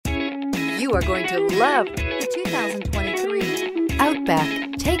You are going to love the 2023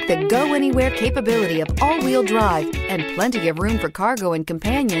 Outback. Take the go-anywhere capability of all-wheel drive and plenty of room for cargo and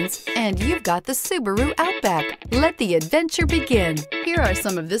companions, and you've got the Subaru Outback. Let the adventure begin. Here are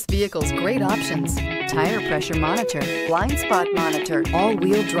some of this vehicle's great options: tire pressure monitor, blind spot monitor,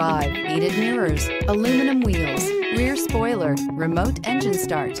 all-wheel drive, heated mirrors, aluminum wheels, rear spoiler, remote engine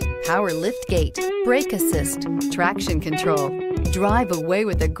start, power lift gate, brake assist, traction control. Drive away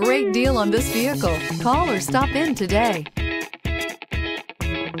with a great deal on this vehicle. Call or stop in today.